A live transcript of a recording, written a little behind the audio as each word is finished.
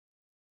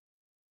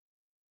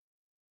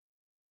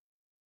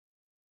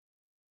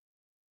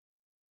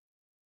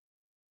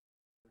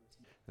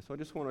And so I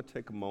just want to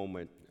take a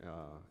moment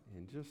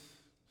and just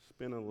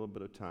spend a little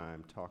bit of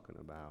time talking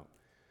about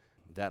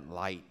that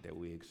light that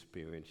we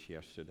experienced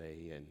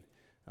yesterday. And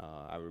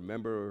I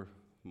remember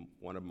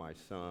one of my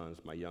sons,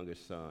 my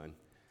youngest son,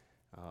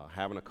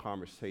 having a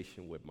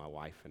conversation with my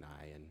wife and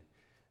I, and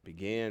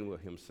began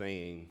with him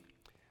saying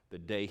the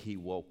day he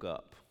woke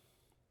up.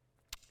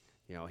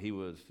 You know, he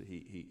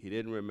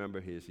didn't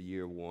remember his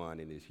year one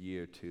and his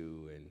year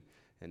two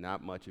and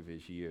not much of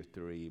his year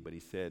three, but he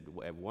said,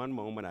 at one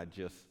moment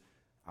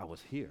I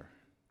was here.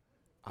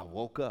 I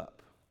woke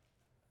up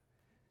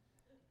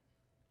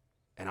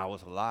and I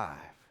was alive.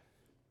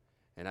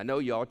 And I know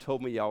y'all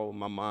told me y'all were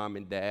my mom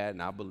and dad,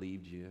 and I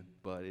believed you,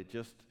 but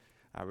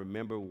I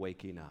remember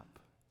waking up.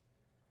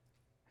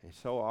 And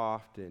so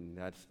often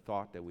that's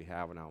thought that we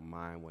have in our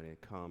mind when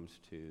it comes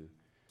to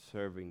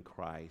serving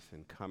Christ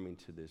and coming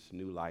to this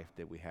new life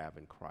that we have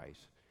in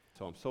Christ.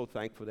 So I'm so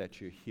thankful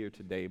that you're here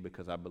today,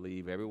 because I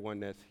believe everyone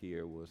that's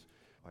here was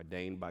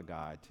ordained by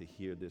God to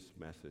hear this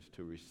message,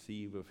 to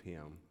receive of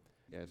Him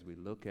as we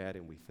look at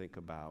and we think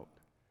about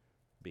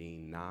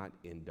being not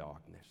in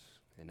darkness.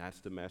 And that's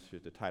the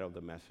message. The title of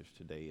the message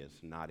today is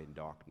Not in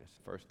Darkness.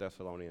 1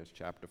 Thessalonians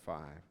chapter 5,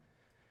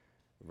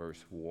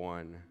 verse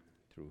 1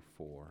 through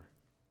 4.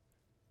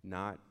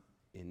 Not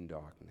in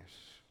darkness.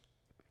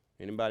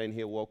 Anybody in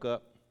here woke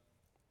up?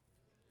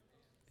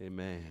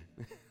 Amen.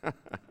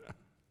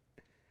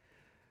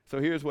 So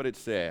here's what it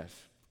says.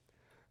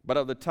 But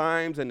of the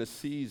times and the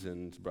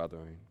seasons,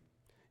 brethren,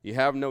 you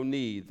have no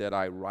need that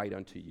I write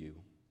unto you.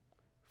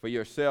 For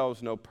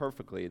yourselves know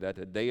perfectly that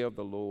the day of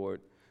the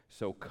Lord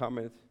so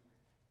cometh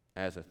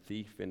as a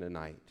thief in the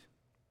night.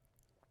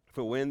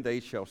 For when they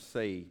shall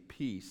say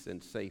peace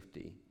and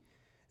safety,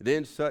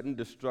 then sudden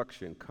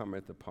destruction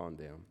cometh upon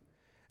them,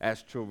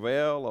 as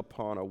travail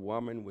upon a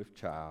woman with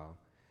child,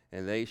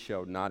 and they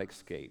shall not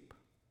escape.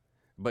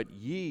 But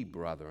ye,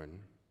 brethren,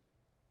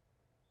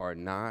 are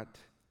not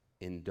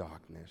in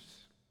darkness,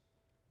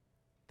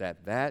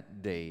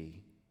 that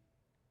day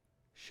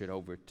should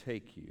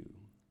overtake you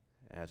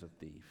as a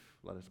thief.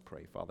 Let us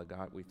pray. Father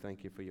God, we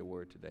thank you for your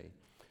word today.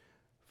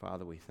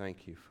 Father, we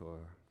thank you for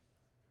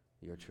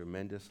your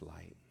tremendous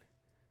light.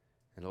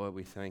 And Lord,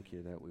 we thank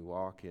you that we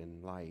walk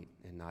in light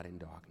and not in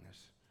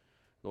darkness.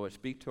 Lord,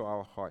 speak to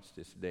our hearts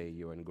this day,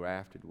 your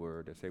engrafted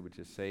word that's able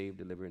to save,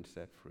 deliver, and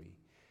set free,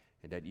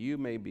 and that you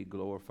may be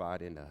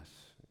glorified in us.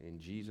 In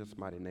Jesus'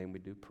 mighty name we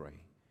do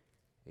pray.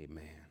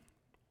 Amen.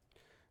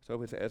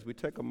 So as we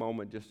take a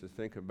moment just to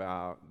think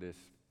about this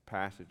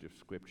passage of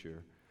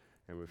Scripture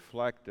and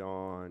reflect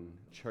on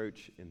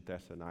church in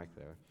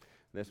Thessalonica.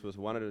 This was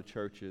one of the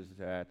churches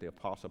that the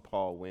Apostle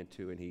Paul went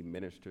to, and he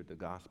ministered the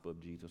gospel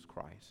of Jesus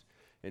Christ.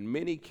 And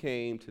many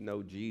came to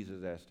know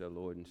Jesus as their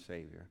Lord and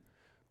Savior.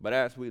 But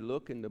as we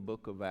look in the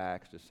book of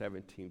Acts, the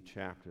 17th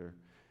chapter,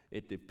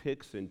 it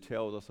depicts and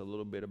tells us a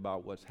little bit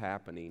about what's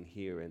happening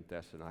here in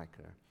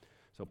Thessalonica.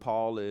 So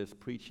Paul is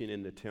preaching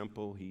in the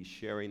temple. He's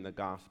sharing the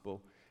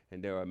gospel.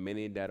 And there are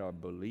many that are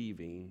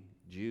believing,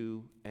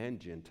 Jew and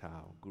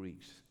Gentile,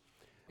 Greeks.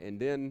 And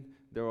then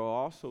there are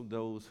also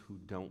those who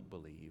don't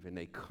believe, and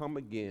they come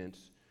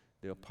against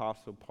the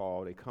Apostle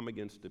Paul. They come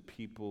against the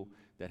people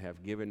that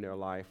have given their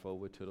life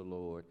over to the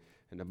Lord.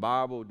 And the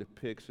Bible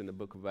depicts in the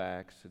book of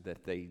Acts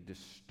that they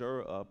just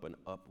stir up an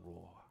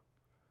uproar.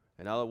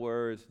 In other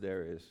words,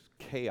 there is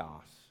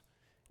chaos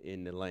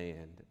in the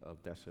land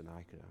of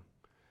Thessalonica.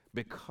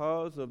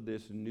 Because of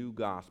this new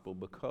gospel,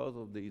 because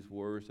of these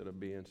words that are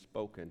being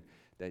spoken,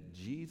 that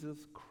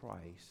Jesus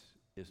Christ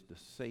is the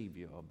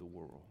Savior of the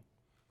world.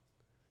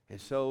 And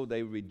so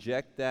they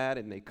reject that,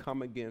 and they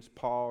come against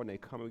Paul, and they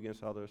come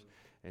against others.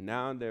 And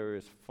now there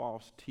is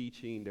false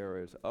teaching, there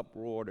is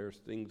uproar, there's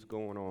things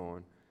going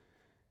on.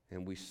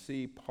 And we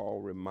see Paul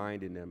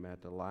reminding them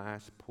at the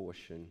last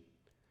portion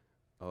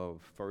of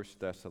 1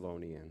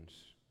 Thessalonians.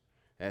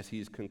 As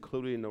he's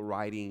concluding the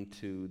writing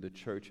to the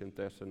church in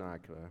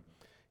Thessalonica,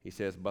 he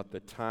says, but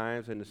the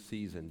times and the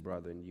season,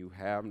 brethren, you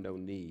have no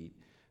need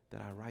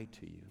that I write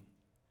to you.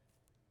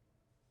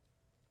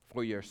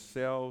 For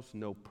yourselves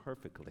know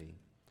perfectly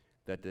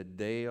that the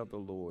day of the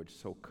Lord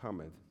so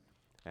cometh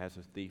as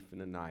a thief in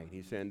the night.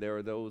 He's saying there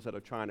are those that are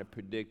trying to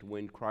predict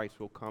when Christ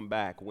will come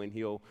back, when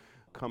he'll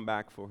come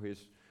back for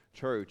his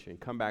church and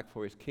come back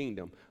for his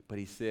kingdom. But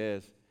he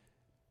says,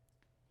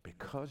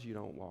 because you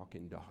don't walk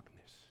in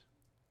darkness,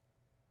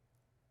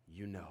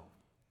 you know.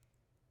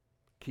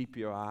 Keep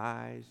your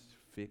eyes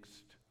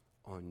fixed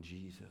on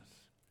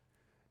Jesus.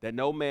 That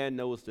no man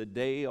knows the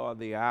day or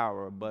the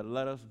hour, but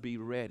let us be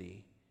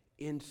ready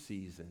in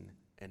season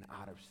and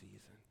out of season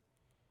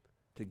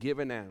to give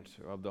an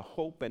answer of the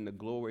hope and the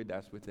glory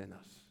that's within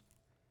us.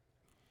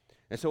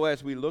 And so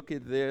as we look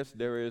at this,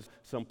 there is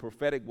some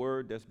prophetic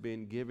word that's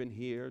been given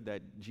here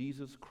that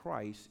Jesus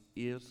Christ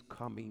is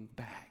coming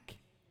back.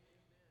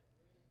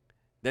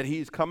 That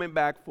he's coming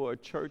back for a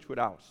church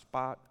without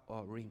spot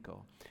or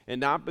wrinkle. And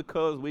not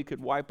because we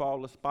could wipe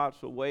all the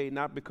spots away,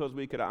 not because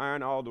we could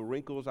iron all the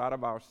wrinkles out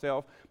of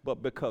ourselves,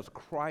 but because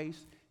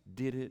Christ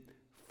did it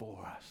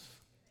for us.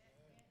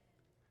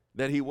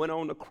 that he went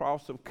on the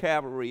cross of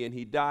Calvary and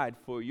he died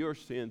for your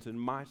sins and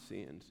my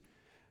sins,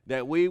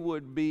 that we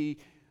would be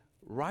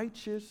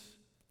righteous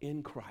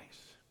in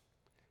Christ,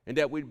 and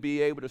that we'd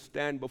be able to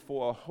stand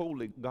before a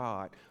holy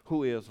God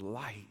who is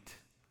light.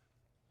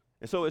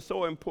 And so it's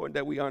so important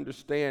that we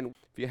understand.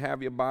 If you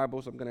have your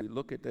Bibles, I'm going to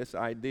look at this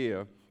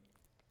idea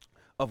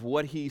of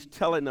what he's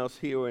telling us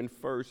here in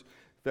 1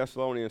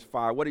 Thessalonians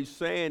 5. What he's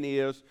saying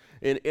is,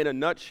 in a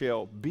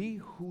nutshell, be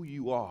who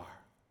you are.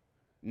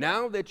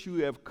 Now that you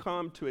have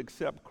come to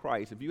accept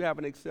Christ, if you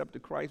haven't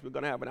accepted Christ, we're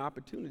going to have an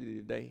opportunity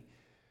today.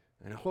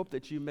 And I hope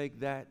that you make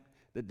that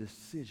the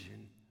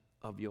decision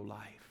of your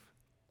life.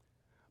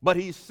 But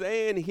he's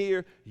saying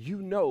here,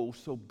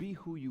 so be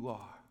who you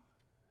are.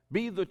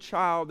 Be the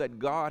child that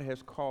God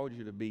has called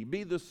you to be.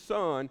 Be the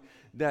son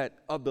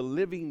of the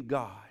living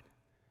God.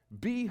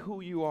 Be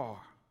who you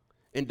are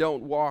and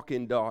don't walk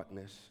in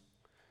darkness.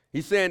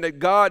 He's saying that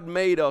God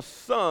made us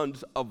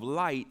sons of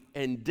light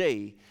and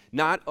day,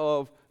 not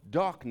of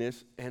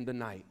darkness and the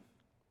night.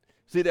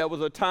 See, there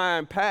was a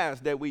time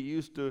past that we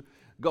used to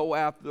go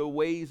after the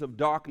ways of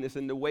darkness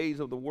and the ways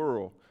of the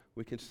world.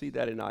 We can see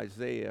that in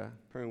Isaiah.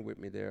 Turn with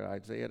me there,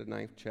 Isaiah the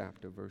 9th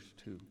chapter, verse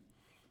 2.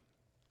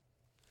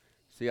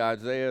 See,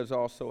 Isaiah is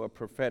also a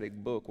prophetic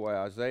book where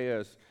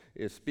Isaiah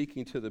is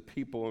speaking to the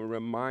people and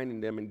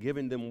reminding them and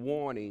giving them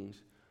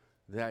warnings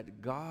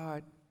that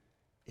God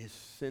is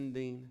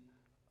sending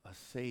a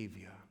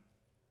Savior.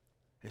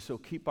 And so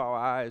keep our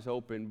eyes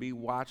open, be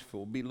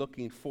watchful, be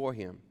looking for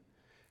him.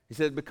 He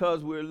says,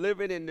 because we're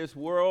living in this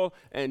world,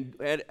 and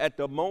at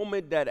the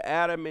moment that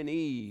Adam and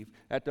Eve,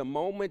 at the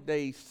moment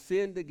they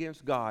sinned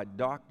against God,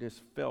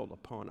 darkness fell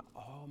upon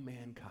all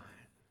mankind.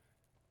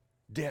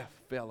 Death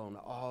fell on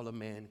all of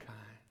mankind.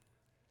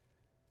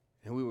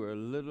 And we were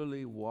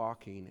literally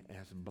walking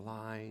as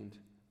blind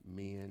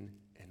men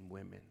and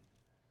women.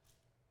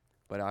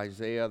 But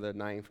Isaiah, the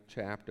 9th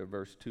chapter,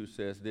 verse 2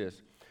 says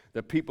this: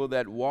 the people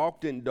that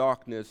walked in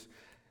darkness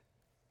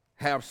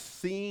have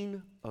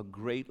seen a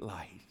great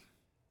light.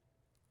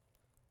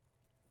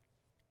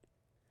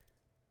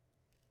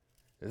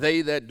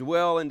 They that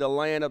dwell in the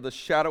land of the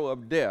shadow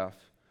of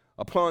death,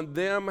 upon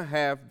them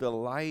have the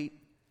light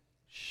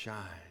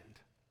shined.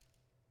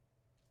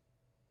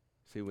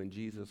 See, when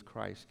Jesus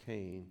Christ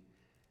came,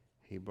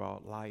 he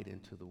brought light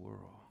into the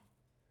world,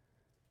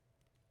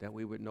 that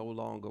we would no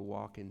longer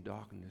walk in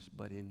darkness,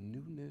 but in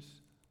newness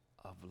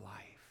of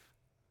life.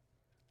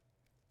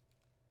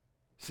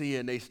 See,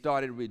 and they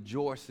started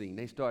rejoicing.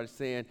 They started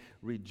saying,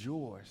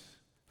 rejoice,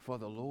 for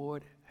the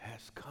Lord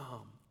has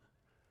come.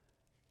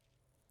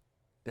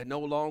 That no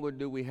longer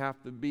do we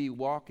have to be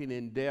walking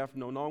in death,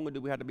 no longer do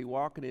we have to be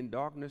walking in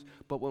darkness,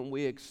 but when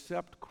we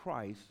accept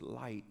Christ,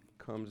 light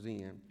comes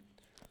in.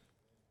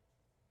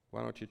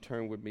 Why don't you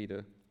turn with me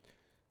to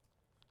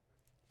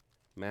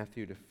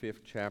Matthew, the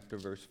 5th chapter,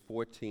 verse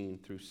 14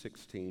 through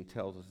 16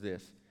 tells us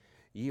this: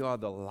 ye are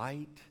the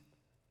light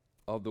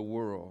of the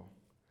world.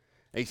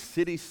 A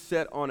city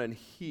set on an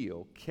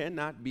hill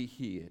cannot be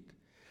hid.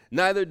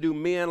 Neither do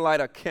men light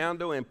a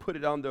candle and put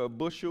it under a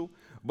bushel,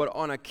 but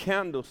on a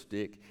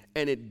candlestick,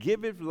 and it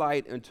giveth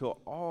light unto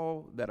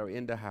all that are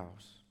in the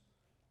house.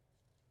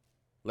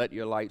 Let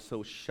your light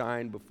so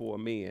shine before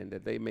men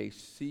that they may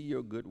see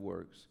your good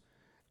works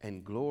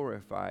and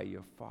glorify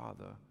your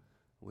Father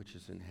which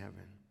is in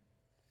heaven.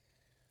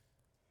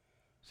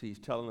 See, he's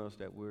telling us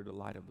that we're the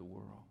light of the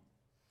world,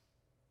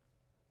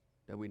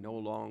 that we no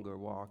longer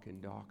walk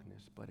in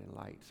darkness, but in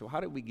light. So how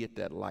did we get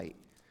that light?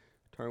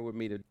 Turn with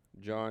me to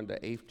John, the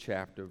 8th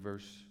chapter,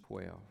 verse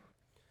 12.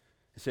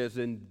 It says,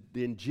 and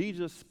then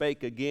Jesus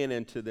spake again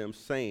unto them,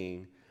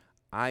 saying,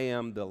 I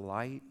am the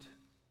light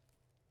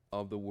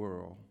of the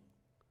world.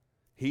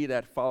 He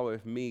that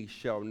followeth me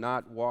shall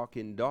not walk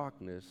in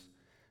darkness,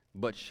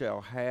 but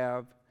shall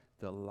have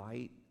the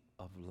light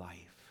of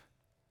life.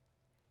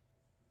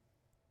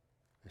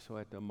 And so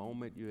at the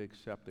moment you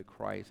accepted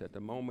Christ, at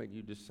the moment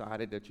you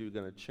decided that you're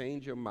going to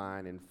change your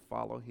mind and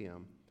follow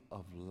him,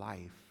 of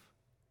life.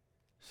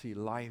 See,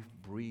 life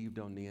breathed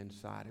on the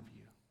inside of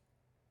you.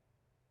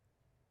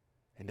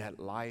 And that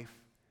life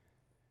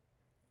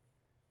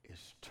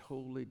is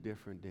totally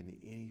different than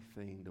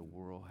anything the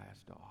world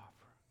has to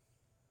offer.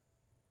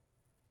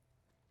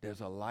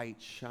 There's a light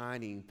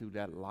shining through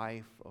that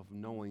life of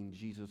knowing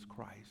Jesus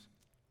Christ.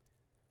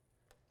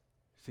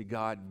 See,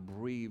 God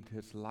breathed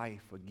his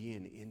life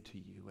again into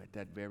you at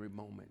that very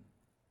moment.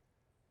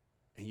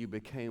 And you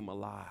became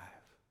alive.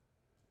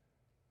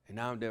 And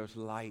now there's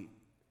light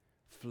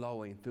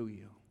flowing through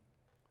you.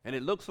 And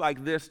it looks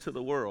like this to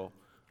the world.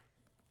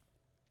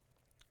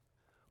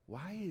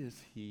 Why is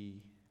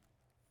he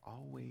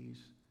always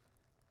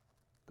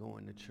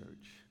going to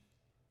church?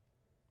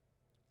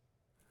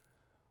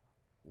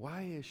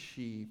 Why is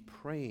she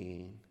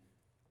praying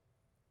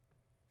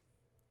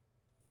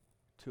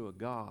to a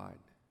God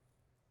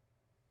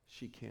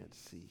she can't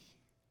see?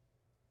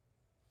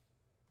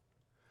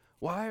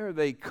 Why are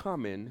they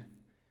coming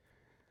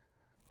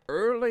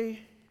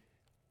early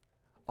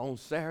on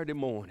Saturday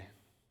morning,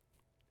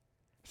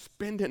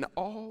 spending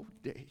all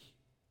day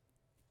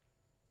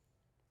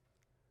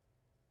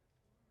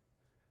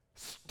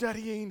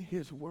studying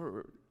his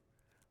word,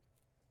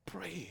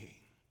 praying.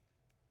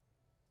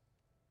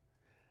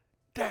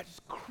 That's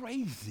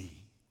crazy.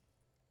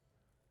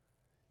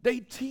 They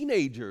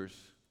teenagers.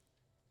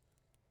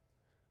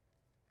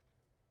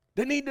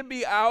 They need to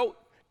be out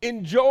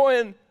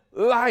enjoying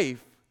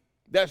life.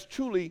 That's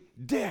truly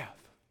death.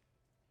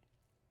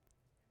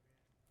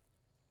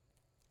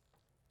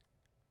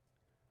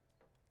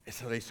 And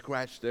so they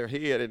scratch their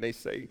head and they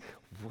say,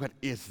 what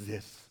is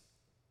this?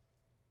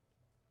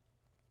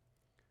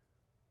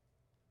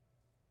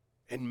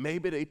 And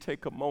maybe they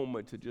take a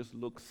moment to just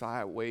look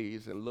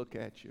sideways and look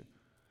at you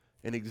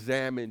and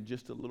examine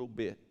just a little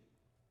bit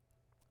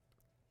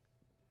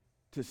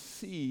to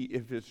see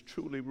if it's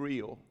truly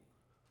real.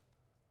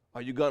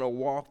 Are you going to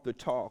walk the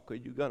talk? Are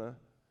you going to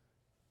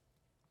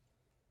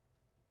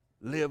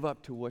live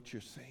up to what you're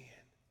saying?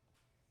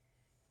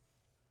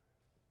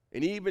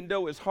 And even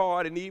though it's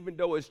hard and even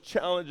though it's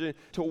challenging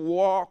to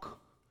walk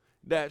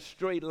that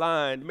straight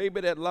line,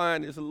 maybe that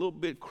line is a little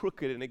bit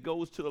crooked and it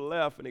goes to the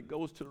left and it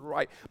goes to the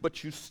right,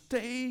 but you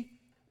stay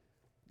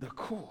the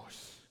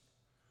course.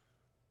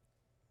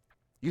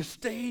 You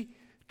stay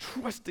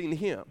trusting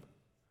him.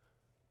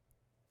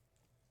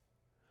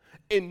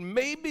 And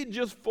maybe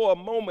just for a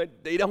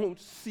moment, they don't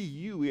see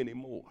you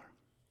anymore.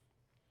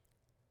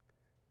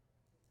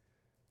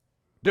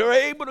 They're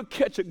able to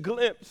catch a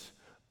glimpse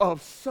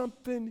of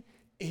something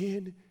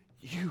in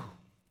you.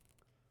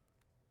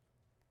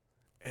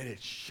 And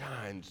it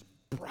shines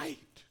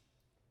bright.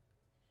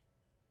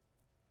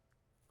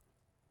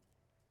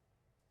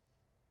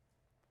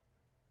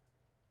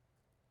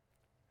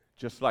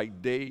 Just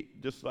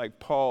like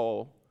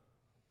Paul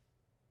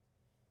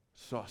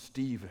saw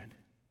Stephen.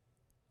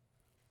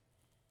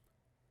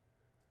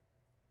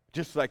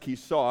 Just like he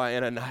saw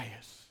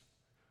Ananias,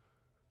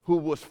 who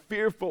was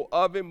fearful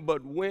of him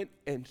but went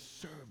and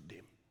served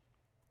him.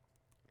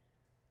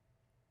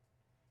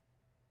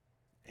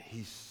 And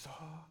he saw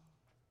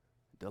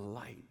the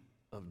light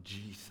of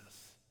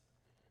Jesus.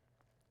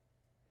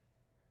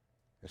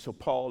 And so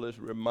Paul is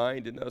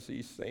reminding us,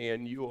 he's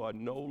saying, you are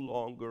no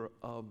longer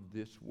of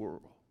this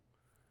world.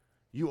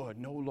 You are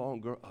no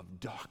longer of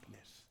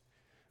darkness,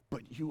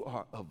 but you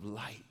are of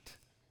light.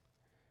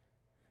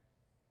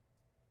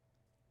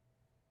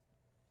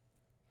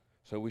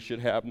 So we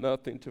should have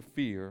nothing to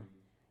fear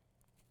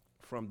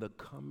from the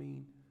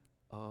coming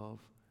of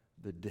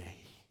the day.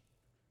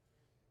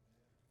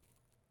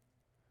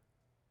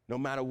 No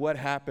matter what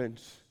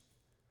happens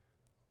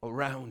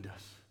around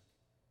us,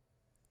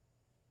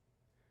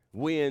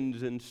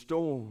 winds and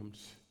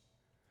storms,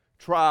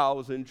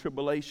 trials and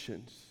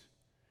tribulations,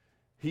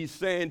 he's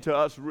saying to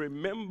us,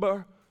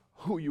 remember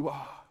who you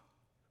are.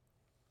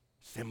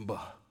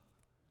 Simba,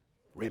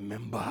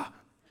 remember.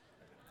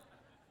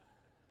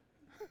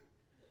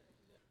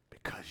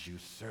 Because you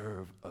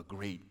serve a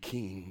great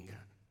king.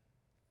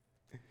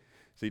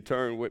 See,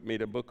 turn with me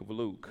to the book of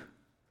Luke,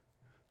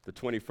 the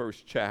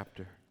 21st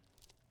chapter.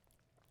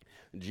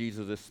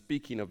 Jesus is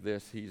speaking of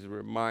this. He's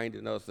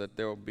reminding us that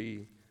there will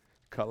be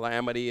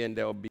calamity and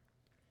there will be.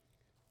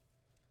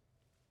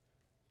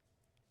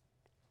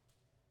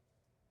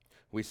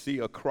 We see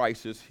a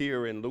crisis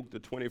here in Luke,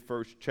 the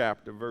 21st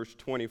chapter, verse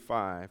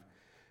 25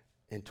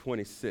 and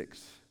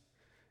 26.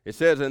 It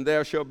says, and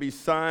there shall be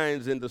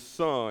signs in the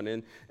sun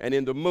and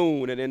in the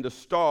moon and in the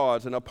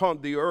stars, and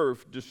upon the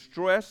earth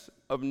distress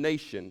of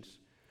nations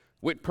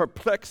with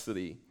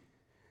perplexity,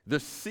 the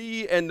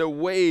sea and the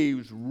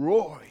waves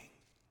roaring.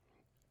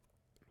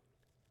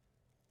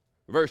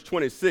 Verse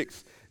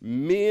 26,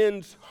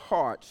 men's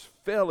hearts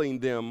failing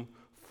them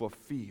for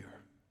fear.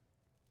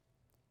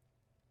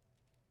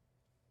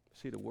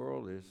 See, the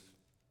world is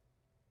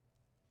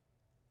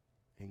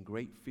in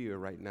great fear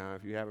right now,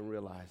 if you haven't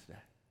realized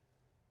that.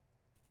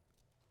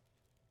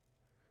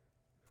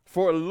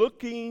 For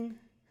looking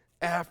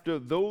after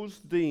those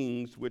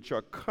things which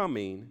are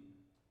coming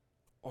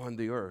on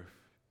the earth.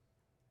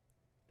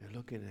 They're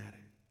looking at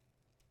it.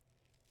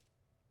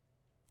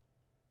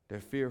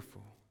 They're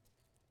fearful.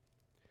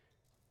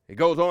 It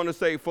goes on to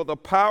say, for the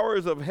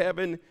powers of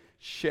heaven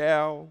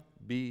shall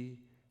be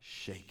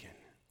shaken.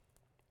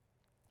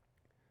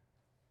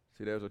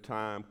 See, there's a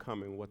time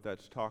coming. What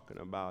that's talking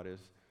about is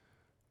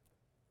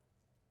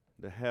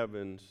the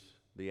heavens,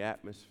 the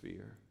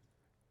atmosphere,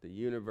 the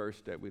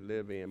universe that we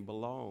live in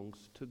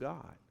belongs to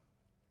God.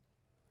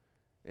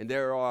 And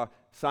there are,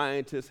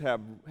 scientists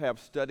have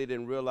studied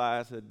and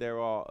realized that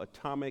there are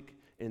atomic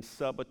and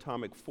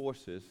subatomic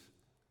forces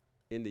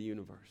in the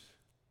universe.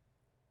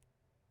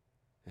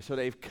 And so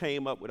they've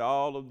came up with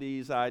all of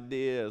these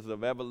ideas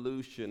of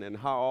evolution and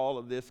how all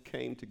of this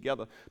came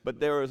together. But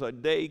there is a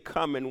day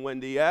coming when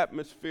the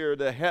atmosphere,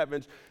 the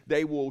heavens,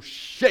 they will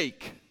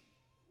shake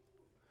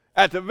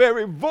at the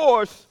very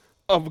voice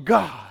of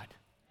God.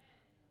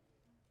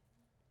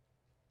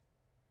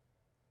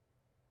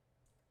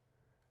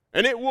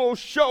 And it will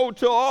show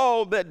to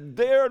all that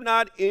they're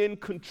not in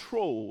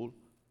control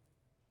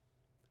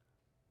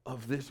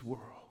of this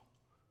world.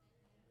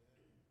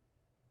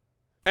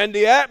 And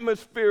the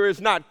atmosphere is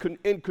not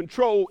in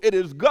control. It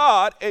is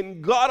God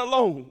and God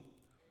alone.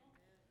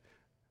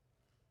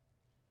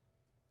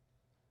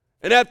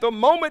 And at the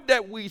moment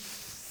that we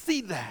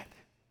see that,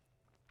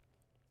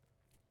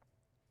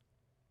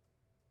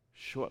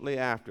 shortly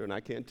after, and I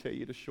can't tell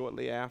you the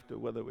shortly after,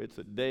 whether it's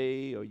a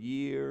day, a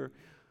year,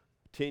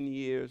 10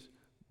 years,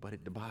 but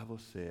the Bible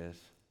says,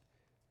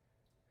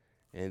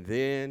 and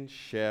then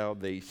shall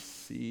they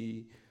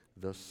see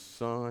the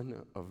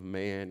Son of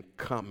Man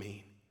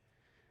coming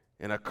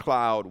in a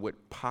cloud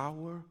with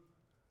power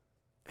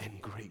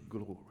and great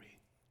glory.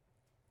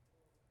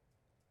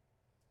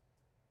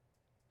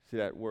 See,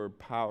 that word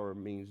power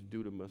means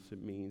dunamis.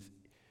 It means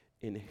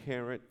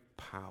inherent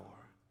power.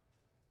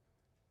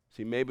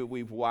 See, maybe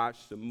we've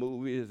watched the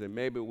movies and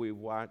maybe we've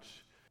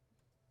watched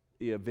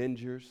the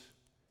Avengers,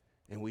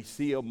 and we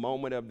see a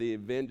moment of the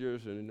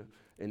Avengers and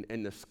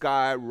the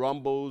sky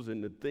rumbles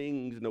and the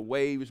things and the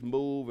waves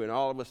move, and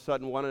all of a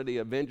sudden one of the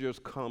Avengers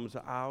comes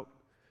out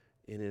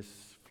and is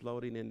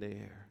floating in the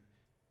air.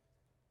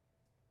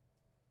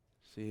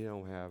 See, you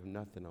don't have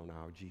nothing on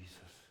our Jesus.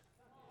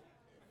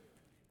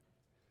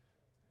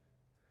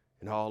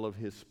 In all of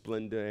his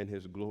splendor and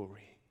his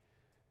glory.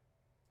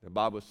 The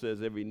Bible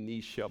says every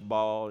knee shall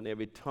bow and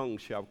every tongue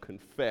shall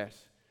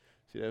confess.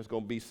 See, there's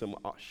going to be some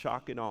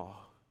shock and awe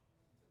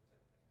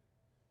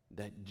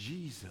that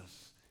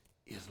Jesus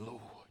is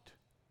Lord.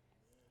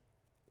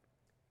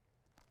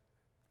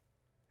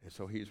 And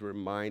so he's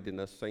reminding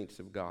us, saints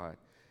of God,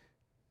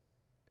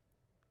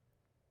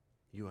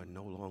 you are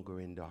no longer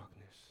in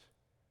darkness.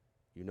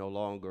 You no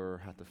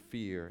longer have to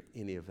fear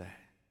any of that.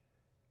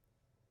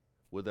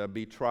 Will there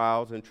be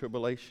trials and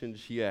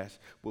tribulations? Yes.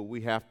 Will we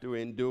have to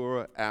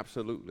endure?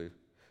 Absolutely.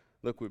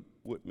 Look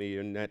with me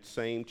in that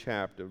same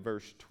chapter,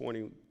 verse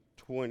 20,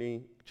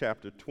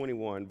 chapter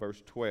 21,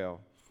 verse 12.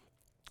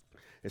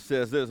 It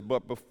says this,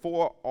 but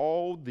before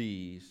all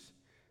these,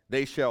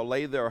 they shall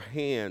lay their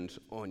hands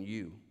on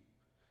you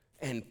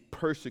and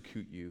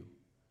persecute you,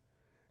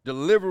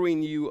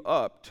 delivering you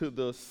up to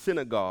the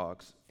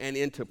synagogues and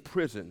into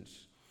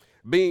prisons,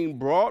 being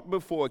brought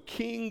before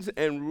kings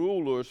and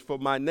rulers for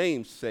my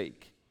name's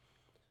sake.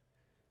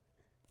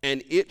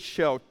 And it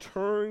shall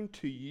turn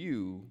to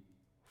you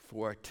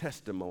for a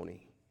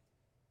testimony.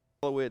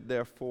 Follow it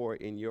therefore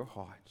in your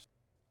hearts,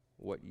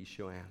 what ye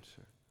shall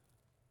answer.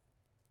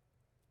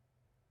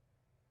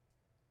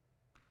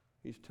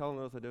 He's telling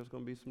us that there's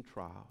going to be some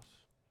trials.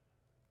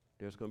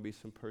 There's going to be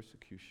some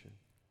persecution.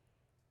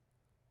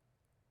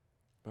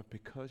 But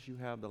because you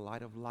have the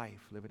light of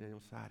life living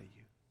inside of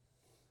you,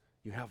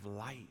 you have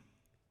light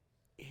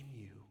in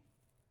you.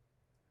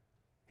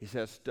 He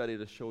says, study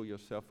to show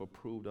yourself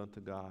approved unto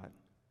God,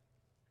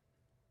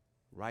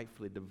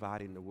 rightfully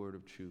dividing the word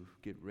of truth.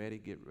 Get ready,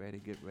 get ready,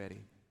 get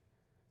ready.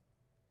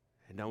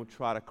 And don't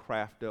try to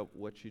craft up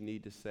what you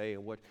need to say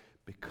and what,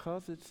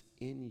 because it's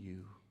in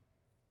you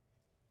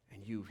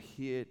and you've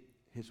hid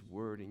his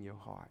word in your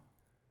heart,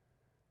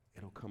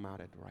 it'll come out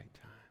at the right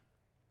time,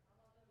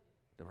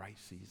 the right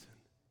season.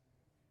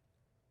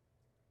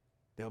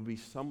 There'll be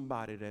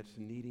somebody that's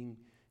needing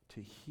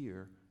to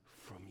hear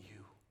from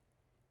you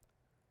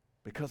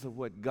because of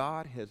what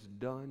God has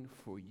done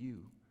for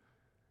you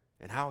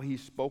and how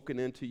he's spoken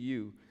into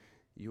you.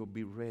 You'll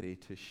be ready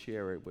to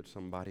share it with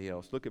somebody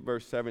else. Look at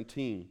verse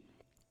 17.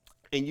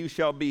 And you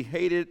shall be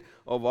hated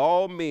of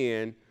all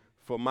men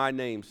for my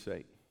name's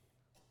sake.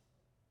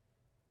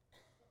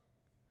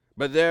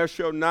 But there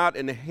shall not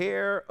an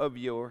hair of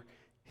your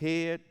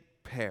head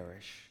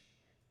perish.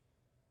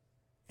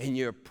 In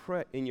your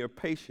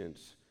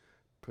patience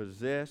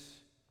possess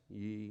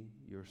ye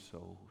your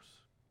souls.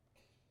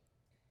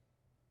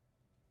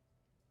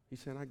 He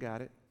said, I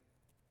got it.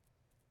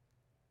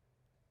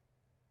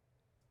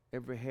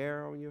 Every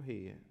hair on your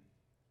head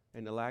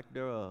and the lack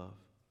thereof,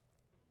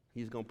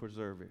 he's going to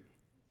preserve it.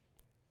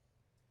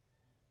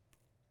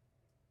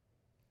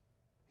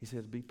 He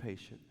says, be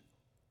patient.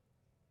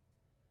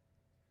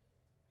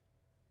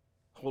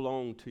 Hold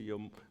on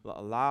to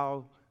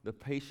allow the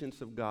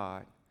patience of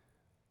God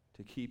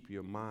to keep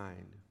your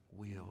mind,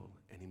 will,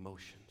 and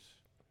emotions.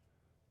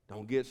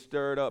 Don't get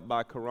stirred up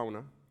by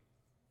corona.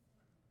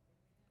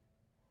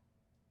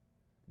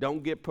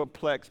 Don't get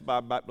perplexed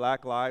by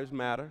Black Lives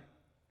Matter.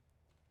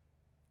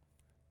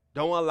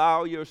 Don't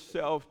allow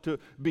yourself to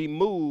be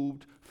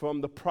moved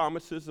from the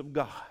promises of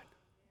God.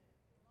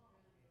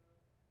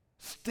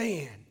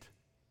 Stand,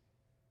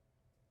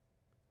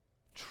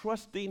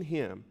 trusting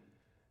him,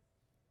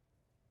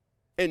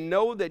 and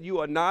know that you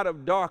are not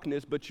of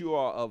darkness, but you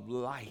are of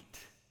light.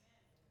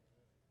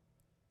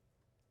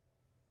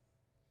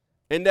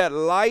 And that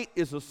light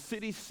is a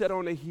city set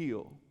on a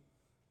hill,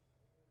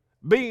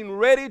 being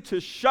ready to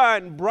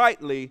shine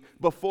brightly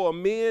before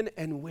men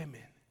and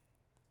women,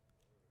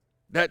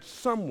 that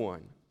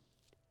someone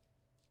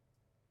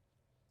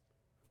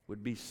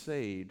would be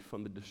saved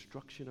from the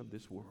destruction of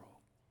this world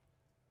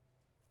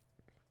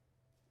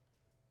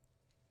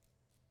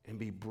and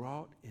be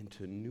brought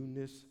into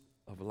newness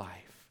of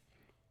life.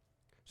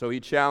 So he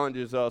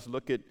challenges us.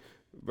 Look at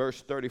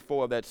verse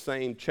 34 of that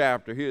same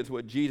chapter. Here's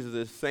what Jesus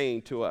is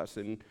saying to us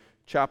in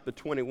chapter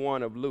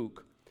 21 of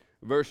Luke,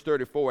 verse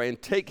 34.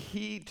 And take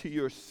heed to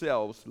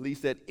yourselves,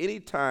 lest at any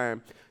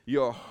time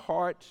your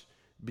hearts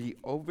be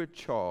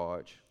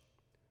overcharged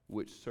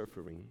with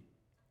suffering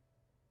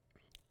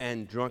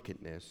and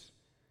drunkenness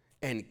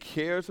and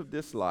cares of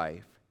this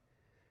life,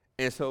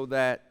 and so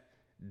that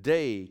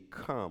day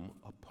come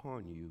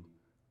upon you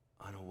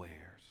unawares.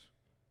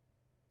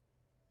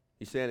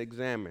 He said,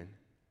 examine,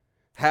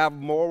 have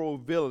moral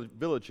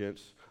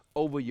vigilance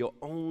over your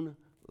own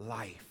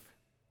life,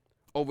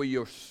 over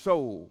your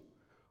soul,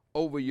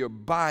 over your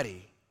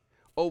body,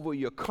 over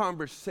your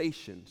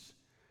conversations.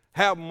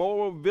 Have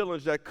moral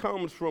vigilance that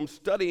comes from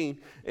studying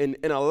and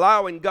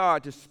allowing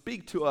God to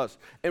speak to us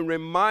and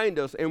remind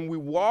us, and we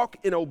walk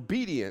in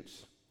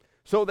obedience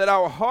so that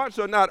our hearts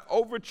are not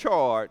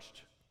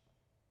overcharged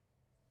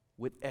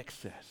with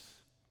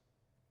excess,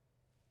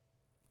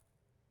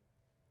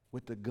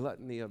 with the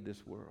gluttony of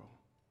this world,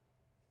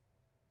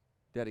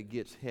 that it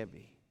gets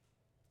heavy.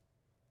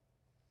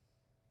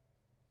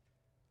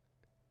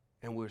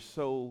 And we're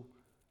so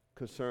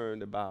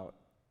concerned about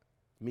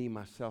me,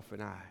 myself,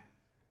 and I,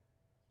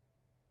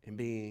 and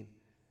being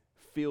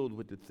filled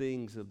with the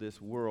things of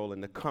this world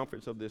and the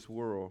comforts of this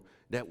world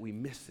that we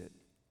miss it,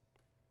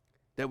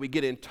 that we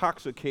get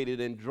intoxicated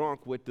and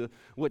drunk with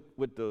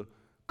the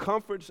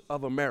comforts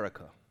of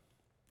America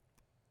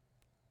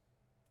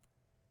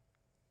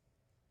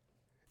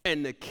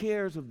and the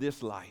cares of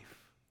this life.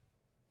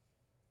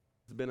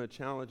 It's been a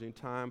challenging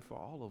time for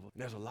all of us.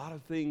 There's a lot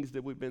of things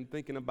that we've been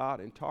thinking about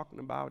and talking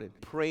about and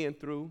praying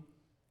through.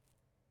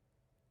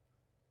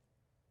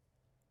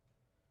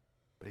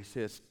 But he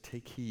says,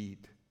 take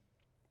heed.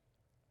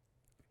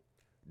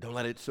 Don't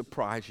let it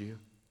surprise you.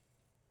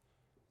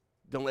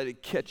 Don't let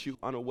it catch you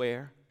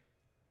unaware.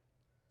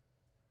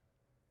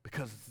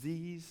 Because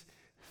these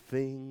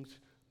things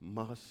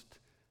must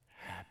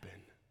happen.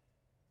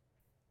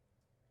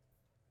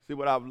 See,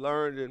 what I've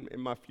learned in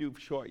my few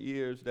short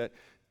years, that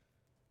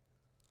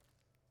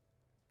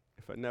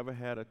if I never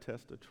had a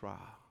test or trial,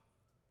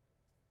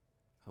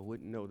 I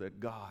wouldn't know that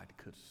God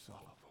could solve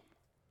them.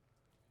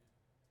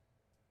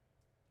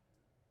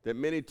 That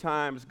many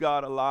times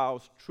God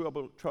allows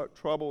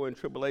trouble and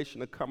tribulation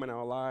to come in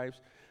our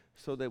lives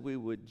so that we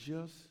would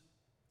just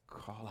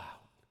call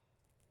out.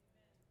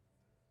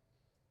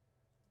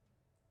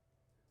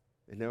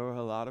 And there are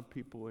a lot of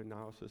people in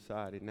our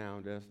society now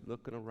that's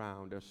looking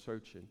around, they're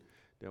searching,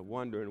 they're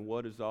wondering,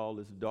 what is all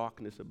this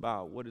darkness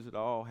about? What is it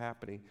all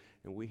happening?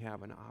 And we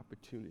have an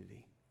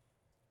opportunity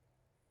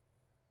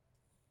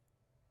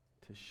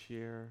to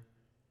share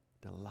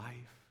the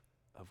life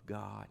of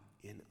God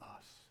in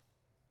us.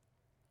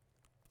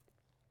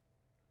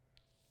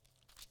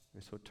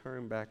 And so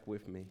turn back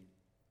with me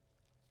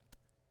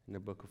in the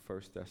book of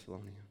 1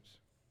 Thessalonians.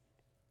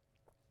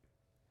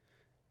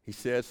 He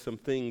says some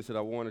things that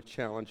I want to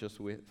challenge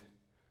us with.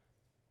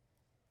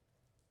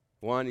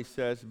 One, he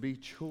says, be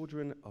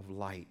children of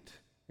light.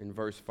 In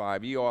verse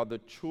 5, ye are the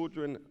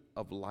children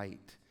of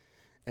light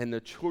and the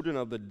children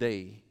of the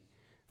day.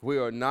 We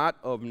are not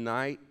of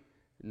night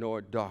nor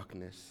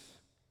darkness.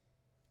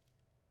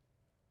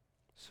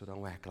 So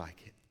don't act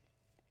like it.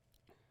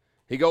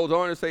 He goes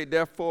on to say,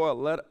 therefore,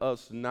 let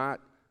us not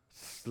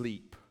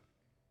sleep.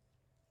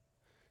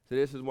 So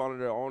this is one of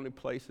the only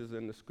places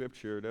in the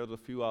scripture, there's a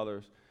few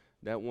others,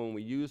 that when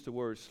we use the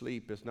word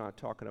sleep, it's not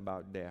talking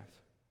about death.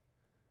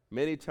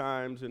 Many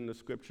times in the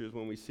scriptures,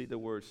 when we see the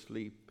word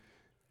sleep,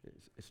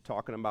 it's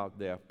talking about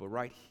death. But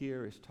right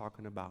here, it's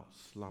talking about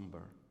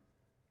slumber.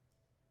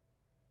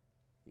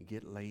 You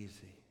get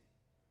lazy.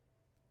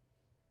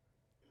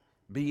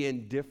 Be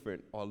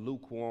indifferent or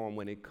lukewarm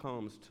when it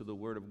comes to the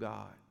word of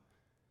God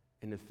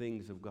and the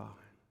things of God.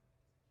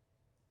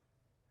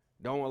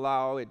 Don't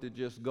allow it to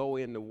just go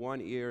into one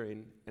ear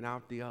and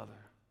out the other.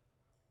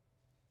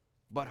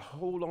 But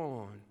hold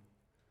on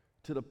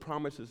to the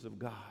promises of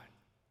God.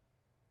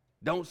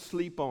 Don't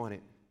sleep on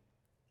it.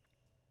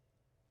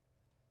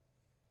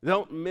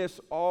 Don't miss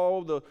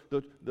all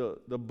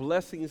the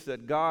blessings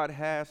that God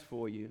has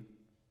for you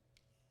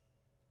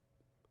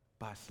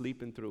by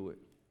sleeping through it.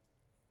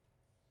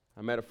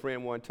 I met a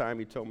friend one time,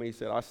 he told me, he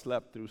said, I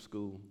slept through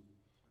school.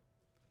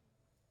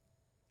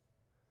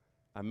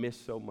 I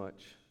missed so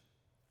much.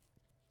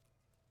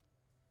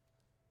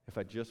 If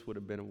I just would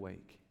have been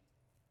awake.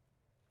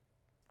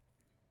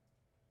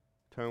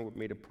 Turn with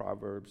me to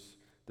Proverbs,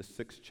 the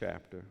 6th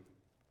chapter,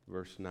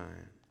 verse 9.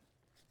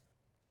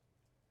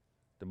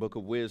 The book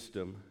of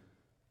wisdom.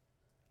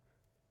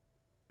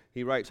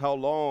 He writes, how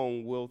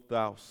long wilt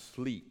thou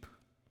sleep,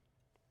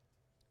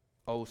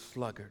 O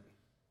sluggard?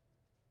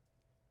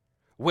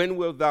 When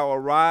wilt thou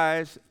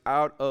arise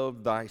out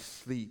of thy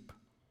sleep?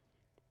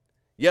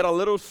 Yet a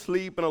little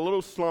sleep and a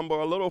little slumber,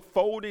 a little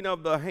folding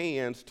of the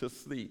hands to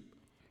sleep.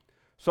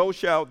 So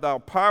shalt thou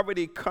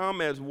poverty come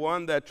as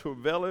one that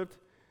travaileth,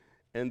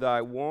 and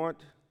thy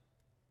want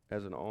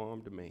as an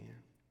armed man.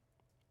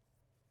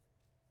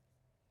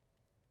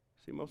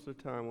 See, most of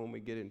the time when we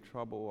get in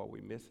trouble or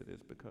we miss it,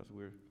 it's because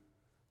we're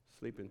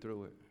sleeping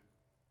through it.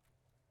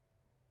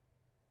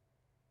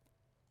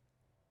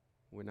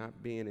 We're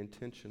not being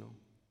intentional.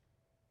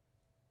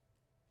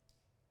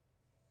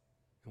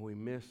 And we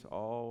miss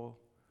all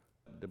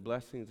the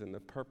blessings and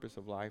the purpose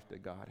of life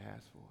that God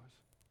has for us.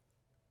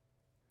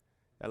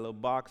 That little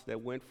box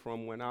that went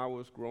from when I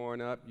was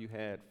growing up, you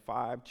had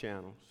 5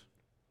 channels.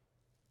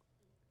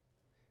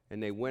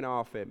 And they went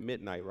off at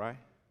midnight, right?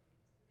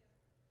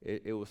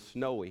 It was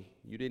snowy.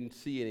 You didn't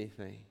see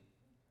anything.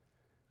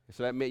 And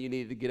so that meant you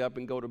needed to get up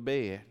and go to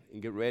bed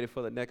and get ready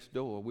for the next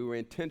door. We were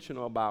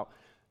intentional about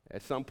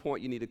at some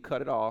point you need to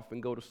cut it off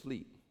and go to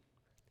sleep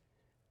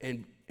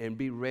and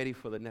be ready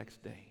for the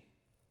next day.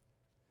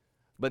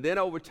 But then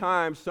over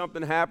time,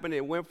 something happened.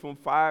 It went from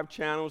 5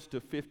 channels to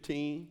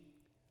 15.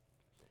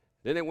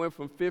 Then it went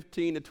from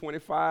 15 to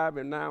 25,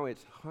 and now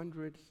it's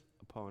hundreds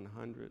upon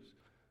hundreds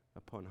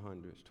upon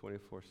hundreds,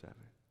 24/7.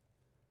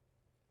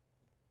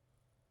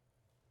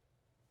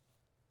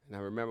 And I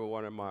remember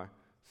one of my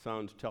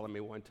sons telling me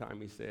one time,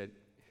 he said,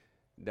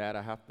 Dad,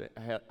 I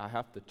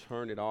have to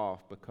turn it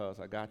off because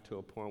I got to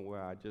a point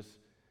where I just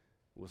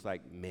was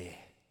like, meh.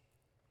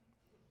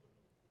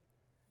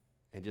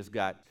 And just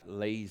got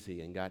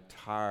lazy and got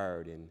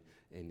tired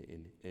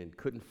and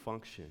couldn't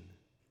function.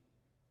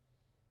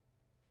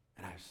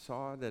 And I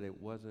saw that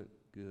it wasn't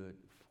good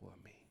for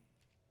me.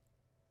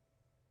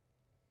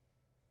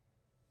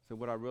 So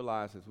what I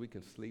realized is we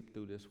can sleep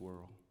through this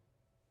world.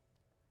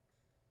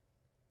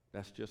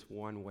 That's just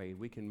one way.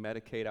 We can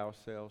medicate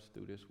ourselves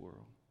through this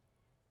world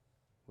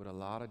with a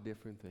lot of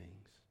different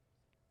things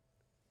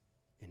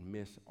and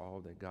miss all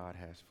that God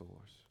has for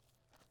us.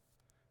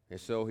 And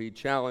so he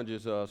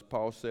challenges us,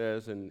 Paul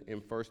says in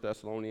 1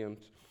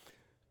 Thessalonians,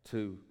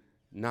 to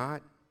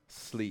not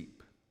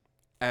sleep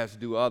as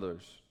do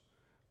others,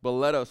 but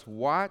let us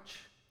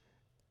watch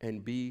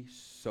and be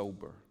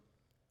sober.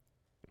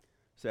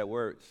 So that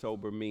word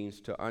sober means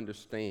to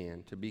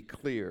understand, to be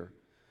clear,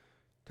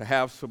 to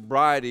have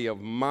sobriety of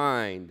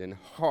mind and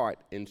heart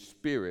and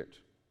spirit,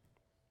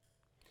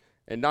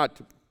 and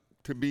not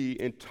to be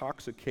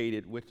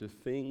intoxicated with the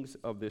things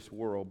of this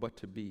world, but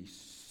to be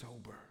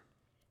sober.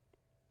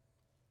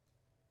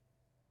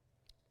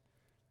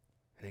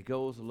 And it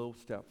goes a little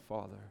step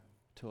farther,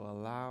 to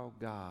allow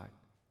God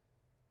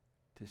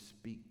to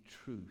speak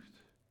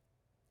truth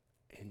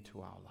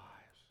into our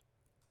lives.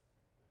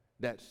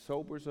 That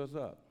sobers us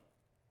up.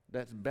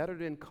 That's better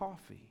than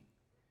coffee.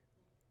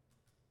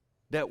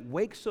 That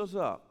wakes us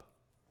up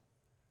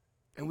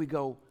and we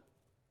go,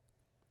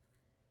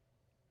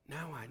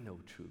 now I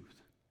know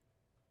truth.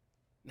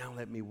 Now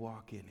let me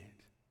walk in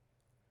it.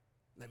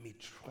 Let me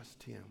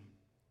trust him.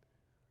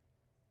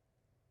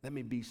 Let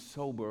me be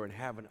sober and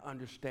have an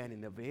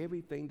understanding of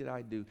everything that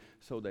I do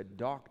so that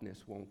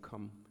darkness won't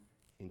come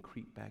and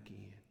creep back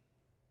in.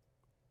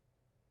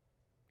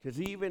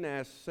 Because even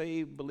as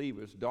saved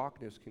believers,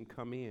 darkness can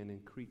come in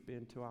and creep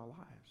into our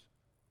lives.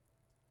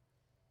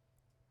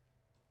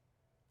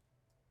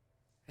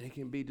 And it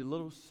can be the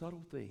little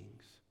subtle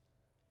things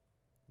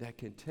that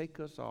can take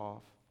us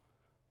off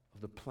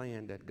of the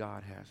plan that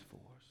God has for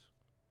us.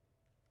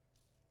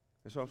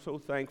 And so I'm so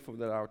thankful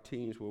that our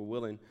teens were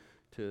willing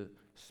to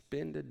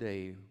spend a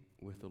day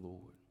with the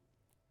Lord.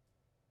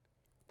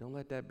 Don't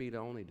let that be the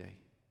only day.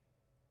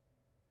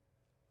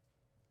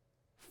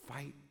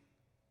 Fight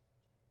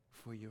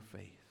for your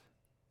faith.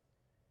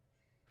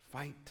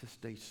 Fight to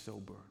stay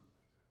sober.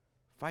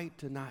 Fight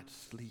to not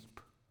sleep.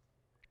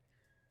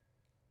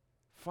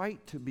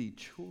 Fight to be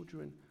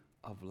children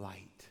of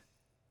light,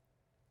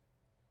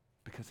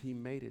 because he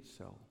made it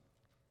so.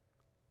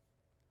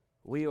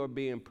 We are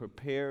being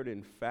prepared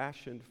and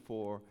fashioned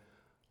for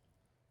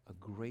a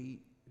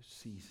great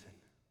season.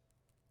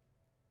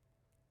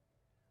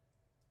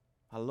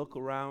 I look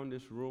around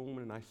this room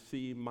and I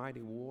see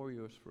mighty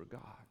warriors for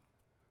God,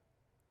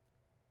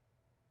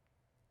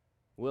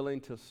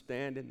 willing to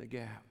stand in the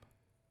gap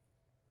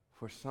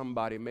for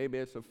somebody. Maybe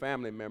it's a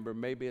family member,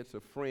 maybe it's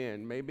a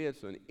friend, maybe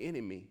it's an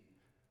enemy.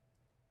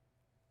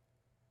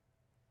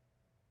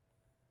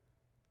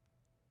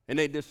 And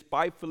they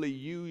despitefully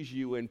use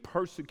you and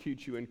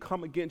persecute you and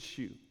come against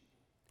you.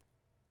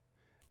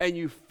 And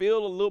you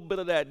feel a little bit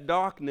of that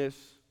darkness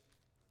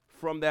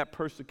from that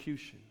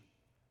persecution.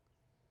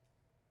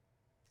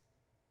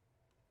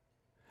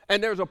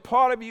 And there's a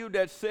part of you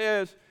that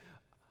says,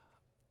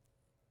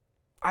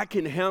 I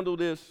can handle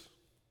this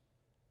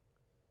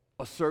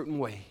a certain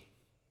way.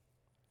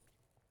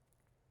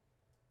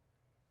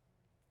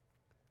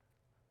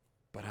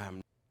 But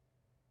I'm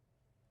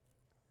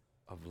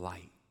of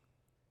light.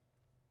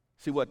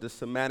 See what the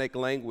Semitic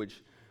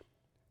language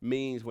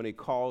means when it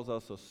calls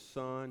us a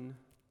son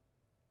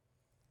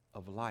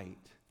of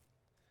light.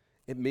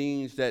 It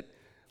means that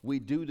we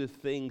do the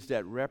things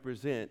that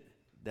represent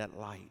that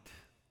light.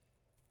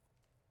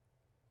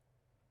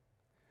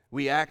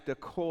 We act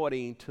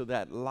according to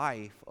that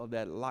life of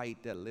that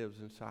light that lives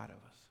inside of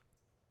us.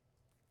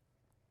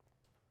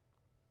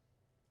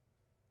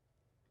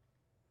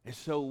 And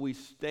so we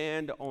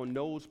stand on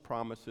those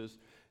promises,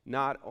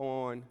 not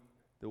on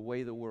the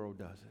way the world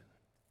does it.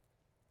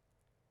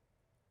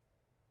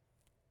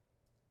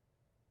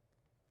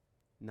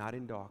 Not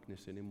in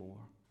darkness anymore.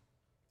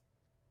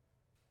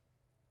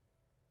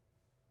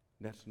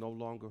 That's no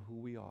longer who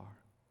we are.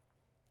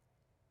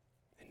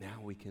 And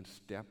now we can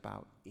step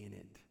out in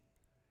it.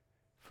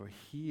 For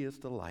he is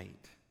the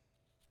light,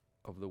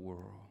 of the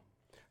world.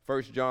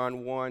 1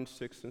 John 1,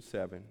 6 and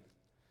 7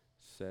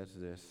 says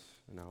this,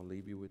 and I'll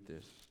leave you with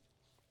this.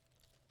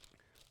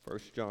 1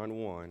 John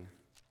 1,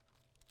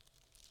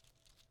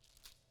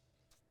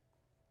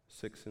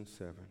 6 and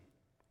 7.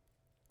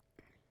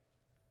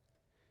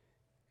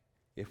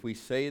 If we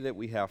say that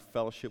we have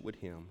fellowship with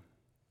him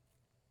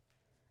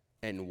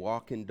and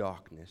walk in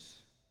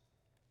darkness,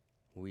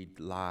 we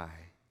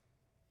lie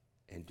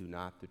and do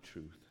not the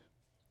truth.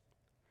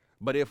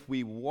 But if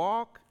we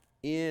walk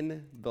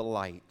in the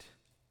light,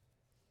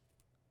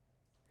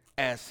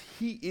 as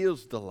he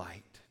is the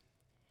light,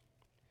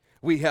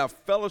 we have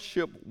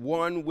fellowship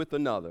one with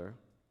another,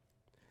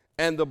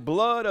 and the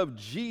blood of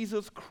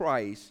Jesus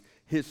Christ,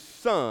 his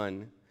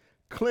Son,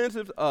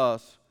 cleanses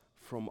us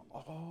from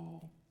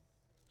all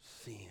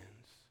sins.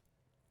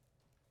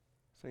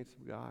 Saints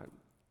of God,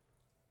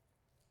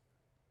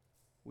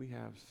 we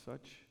have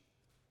such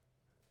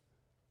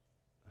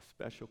a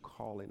special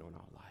calling on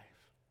our life.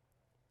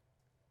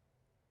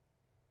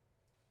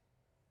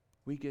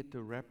 We get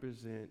to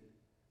represent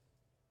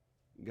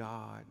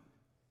God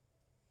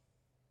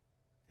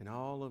in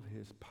all of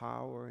his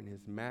power and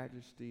his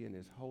majesty and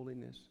his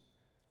holiness.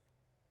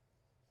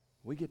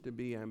 We get to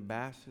be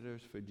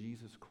ambassadors for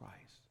Jesus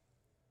Christ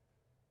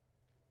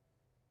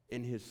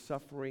in his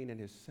suffering and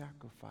his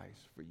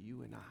sacrifice for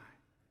you and I,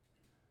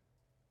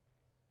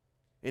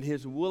 in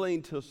his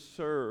willing to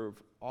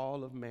serve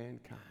all of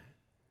mankind,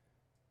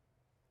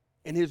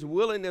 in his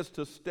willingness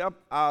to step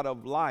out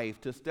of life,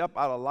 to step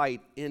out of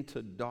light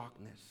into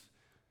darkness,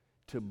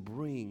 to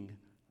bring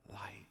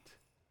light.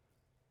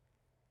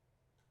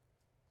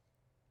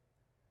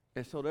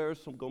 And so there's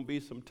going to be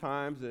some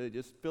times that it's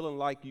just feeling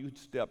like you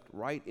stepped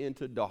right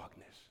into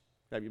darkness.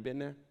 Have you been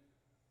there?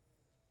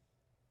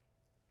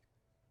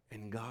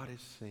 And God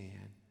is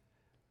saying,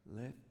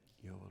 let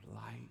your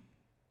light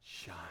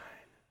shine.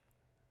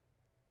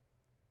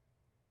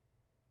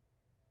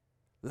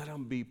 Let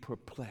them be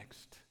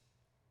perplexed.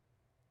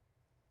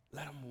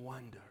 Let them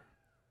wonder.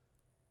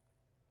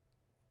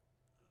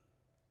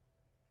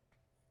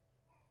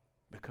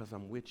 Because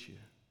I'm with you.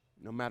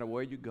 No matter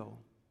where you go,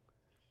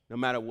 no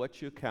matter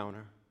what you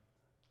encounter,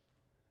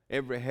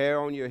 every hair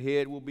on your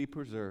head will be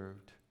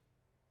preserved.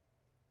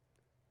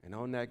 And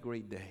on that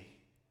great day,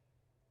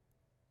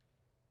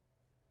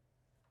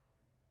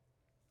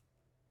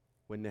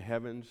 when the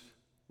heavens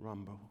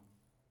rumble,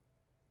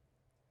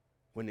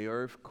 when the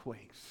earth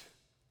quakes,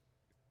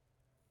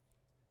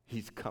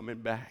 he's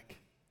coming back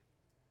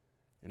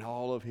in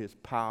all of his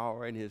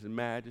power and his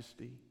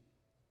majesty,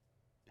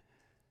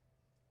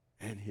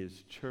 and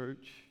his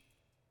church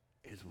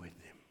is with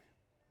him.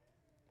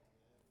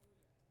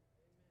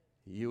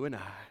 You and I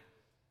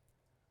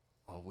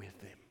are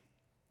with him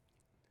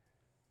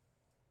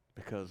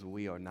because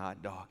we are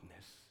not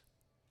darkness.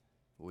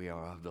 We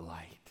are of the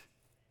light.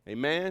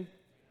 Amen?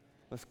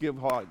 Let's give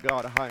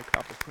God a high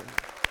clap of praise.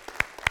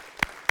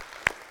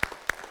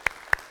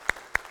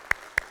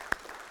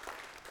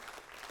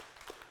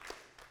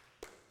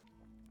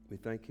 We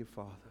thank you,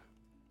 Father,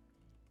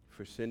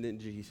 for sending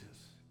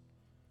Jesus,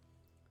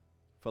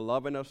 for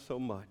loving us so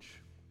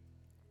much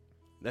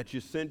that you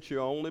sent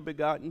your only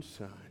begotten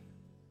Son,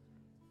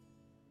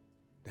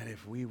 that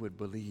if we would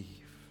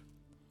believe,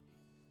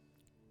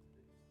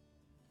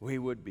 we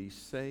would be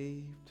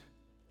saved,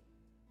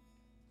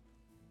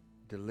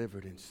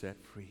 delivered, and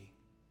set free.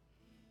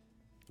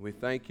 We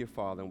thank you,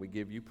 Father, and we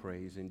give you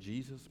praise in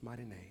Jesus'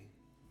 mighty name.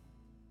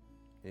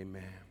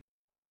 Amen.